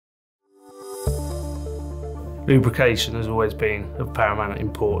Lubrication has always been of paramount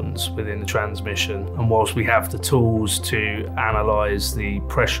importance within the transmission, and whilst we have the tools to analyse the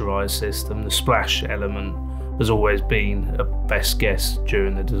pressurised system, the splash element has always been a best guess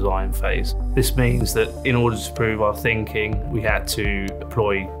during the design phase. This means that in order to prove our thinking, we had to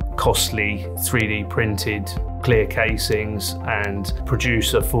employ costly 3D printed clear casings and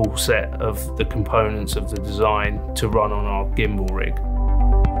produce a full set of the components of the design to run on our gimbal rig.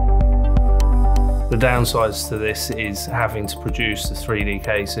 The downsides to this is having to produce the 3D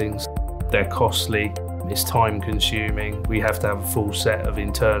casings. They're costly, it's time consuming. We have to have a full set of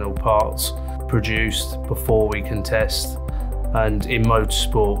internal parts produced before we can test. And in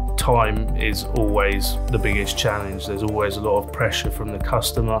motorsport, time is always the biggest challenge. There's always a lot of pressure from the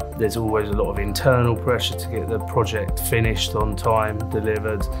customer. There's always a lot of internal pressure to get the project finished on time,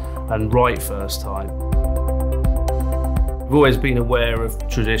 delivered, and right first time. We've always been aware of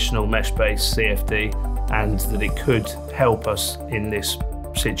traditional mesh-based CFD and that it could help us in this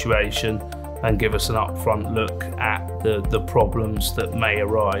situation and give us an upfront look at the problems that may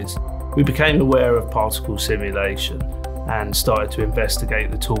arise. We became aware of particle simulation and started to investigate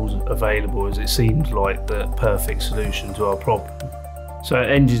the tools available, as it seemed like the perfect solution to our problem. So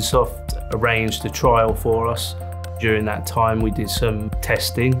EnginSoft arranged a trial for us. During that time we did some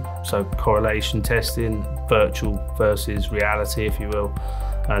testing, so correlation testing, virtual versus reality if you will,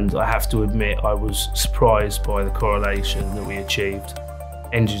 and I have to admit I was surprised by the correlation that we achieved.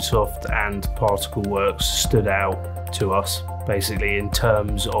 EnginSoft and Particleworks stood out to us, basically in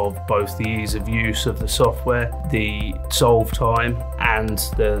terms of both the ease of use of the software, the solve time, and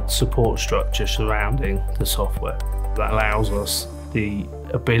the support structure surrounding the software. That allows us the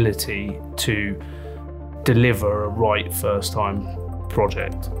ability to deliver a right first time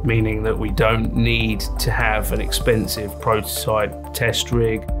project, meaning that we don't need to have an expensive prototype test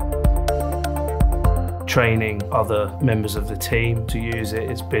rig. Training other members of the team to use it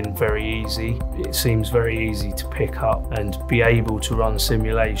has been very easy. It seems very easy to pick up and be able to run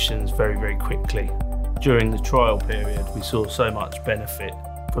simulations very, very quickly. During the trial period, we saw so much benefit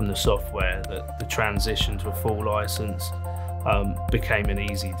from the software that the transition to a full license became an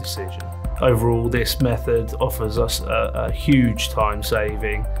easy decision. Overall, this method offers us a huge time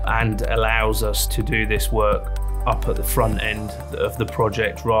saving and allows us to do this work up at the front end of the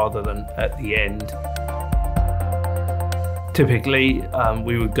project rather than at the end. Typically,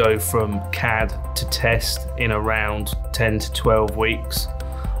 we would go from CAD to test in around 10 to 12 weeks.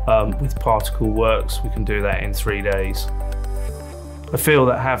 With Particleworks, we can do that in 3 days. I feel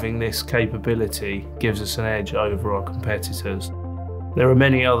that having this capability gives us an edge over our competitors. There are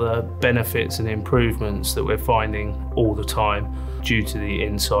many other benefits and improvements that we're finding all the time due to the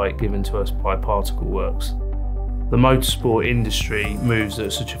insight given to us by Particleworks. The motorsport industry moves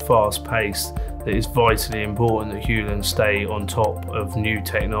at such a fast pace that it's vitally important that Hewland stay on top of new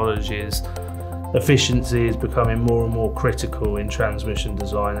technologies. Efficiency is becoming more and more critical in transmission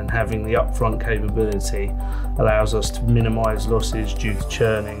design, and having the upfront capability allows us to minimise losses due to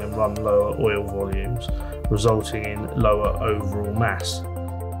churning and run lower oil volumes, resulting in lower overall mass.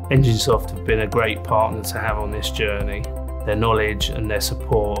 EnginSoft have been a great partner to have on this journey. Their knowledge and their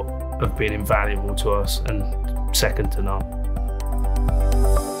support have been invaluable to us and second to none.